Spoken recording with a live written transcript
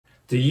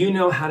Do you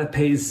know how to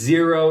pay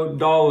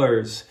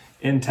 $0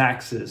 in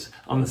taxes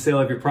on the sale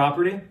of your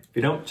property? If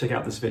you don't, check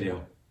out this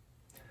video.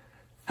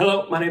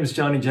 Hello, my name is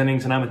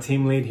Jennings and I'm a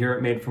team lead here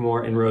at Made for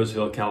More in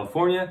Roseville,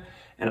 California.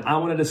 And I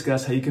want to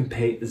discuss how you can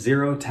pay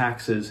zero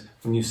taxes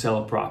when you sell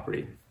a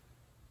property.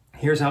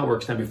 Here's how it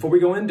works. Now, before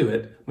we go into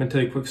it, I'm going to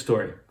tell you a quick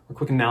story, a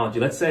quick analogy.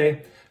 Let's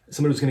say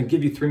somebody was going to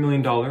give you $3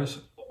 million,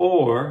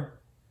 or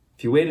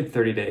if you waited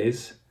 30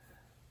 days,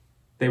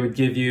 they would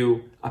give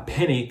you a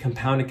penny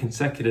compounded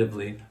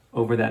consecutively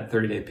over that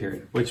 30-day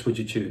period. Which would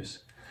you choose?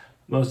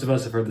 Most of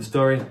us have heard the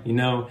story. You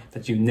know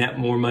that you net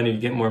more money, you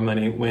get more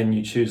money when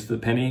you choose the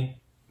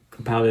penny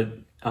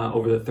compounded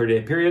over the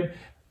 30-day period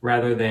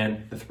rather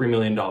than the $3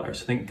 million. I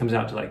think it comes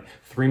out to like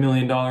 $3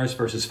 million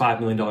versus $5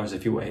 million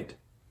if you wait.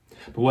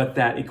 But what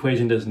that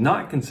equation does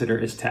not consider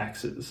is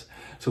taxes.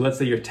 So let's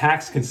say you're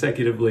taxed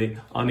consecutively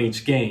on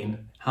each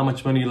gain. How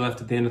much money you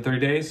left at the end of 30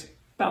 days?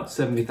 About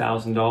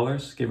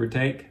 $70,000, give or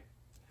take.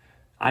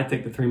 I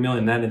take the $3 million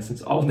in that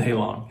instance all day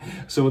long.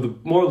 So the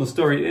moral of the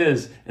story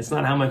is, it's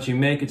not how much you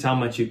make, it's how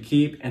much you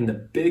keep. And the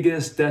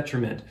biggest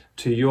detriment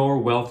to your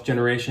wealth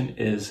generation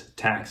is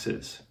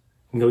taxes.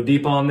 We can go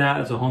deep on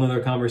that. It's a whole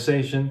other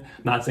conversation.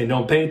 I'm not saying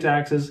don't pay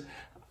taxes.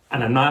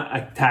 And I'm not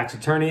a tax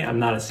attorney. I'm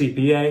not a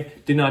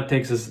CPA. Do not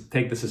take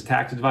this as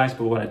tax advice.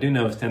 But what I do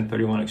know is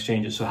 1031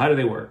 exchanges. So how do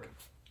they work?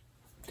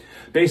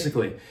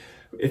 Basically,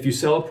 if you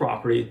sell a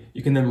property,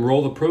 you can then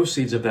roll the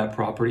proceeds of that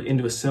property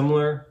into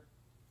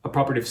a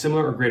property of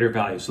similar or greater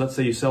value. So let's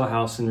say you sell a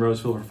house in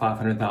Roseville for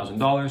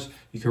 $500,000.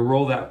 You can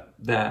roll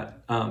the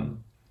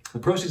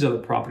proceeds of the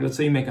property. Let's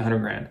say you make 100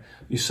 grand.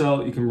 You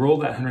can roll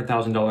that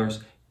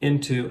 $100,000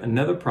 into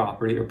another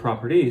property or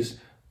properties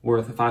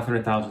worth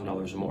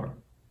 $500,000 or more.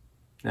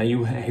 Now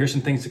here's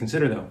some things to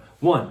consider though.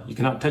 One, you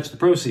cannot touch the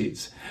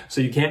proceeds.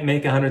 So you can't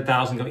make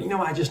 100,000 go,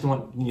 I just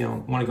want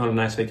to go on a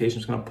nice vacation. I'm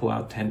just going to pull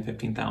out $10,000,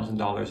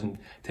 $15,000 and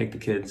take the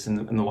kids and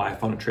the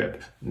wife on a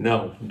trip.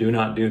 No, do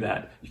not do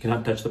that. You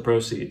cannot touch the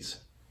proceeds.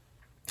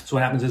 So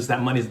what happens is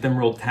that money is then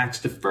rolled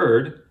tax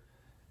deferred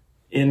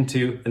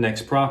into the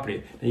next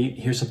property. Now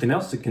here's something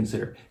else to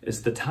consider.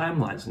 It's the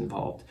timelines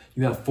involved.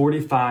 You have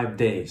 45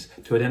 days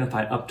to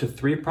identify up to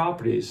 3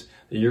 properties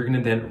that you're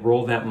going to then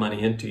roll that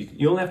money into.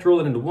 You only have to roll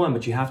it into 1,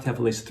 but you have to have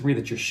at least 3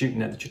 that you're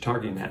shooting at, that you're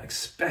targeting at,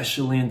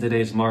 especially in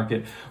today's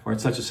market or in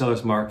such a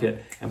seller's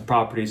market, and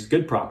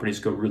good properties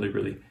go really,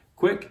 really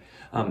quick.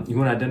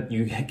 You have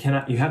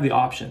the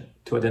option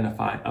to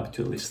identify up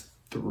to at least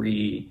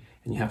 3,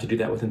 and you have to do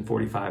that within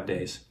 45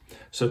 days.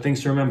 So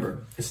things to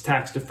remember: it's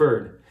tax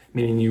deferred,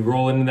 meaning you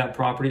roll into that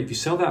property. If you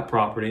sell that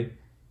property,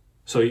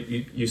 so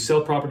you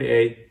sell property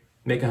A,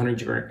 make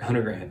 100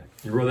 grand.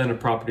 You roll that into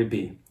property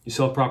B. You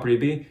sell property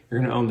B, you're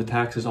going to own the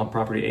taxes on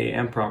property A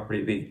and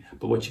property B.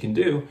 But what you can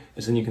do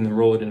is then you can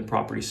roll it into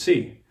property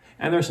C.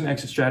 And there are some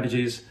exit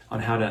strategies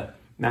on how to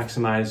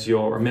maximize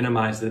or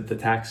minimize the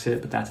tax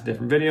hit, but that's a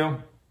different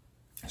video.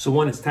 So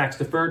 1, it's tax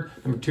deferred.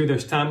 Number 2,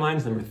 there's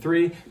timelines. Number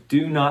 3,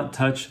 do not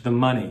touch the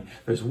money.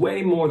 There's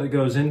way more that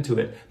goes into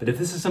it. But if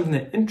this is something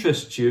that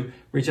interests you,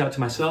 reach out to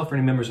myself or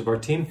any members of our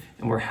team,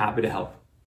 and we're happy to help.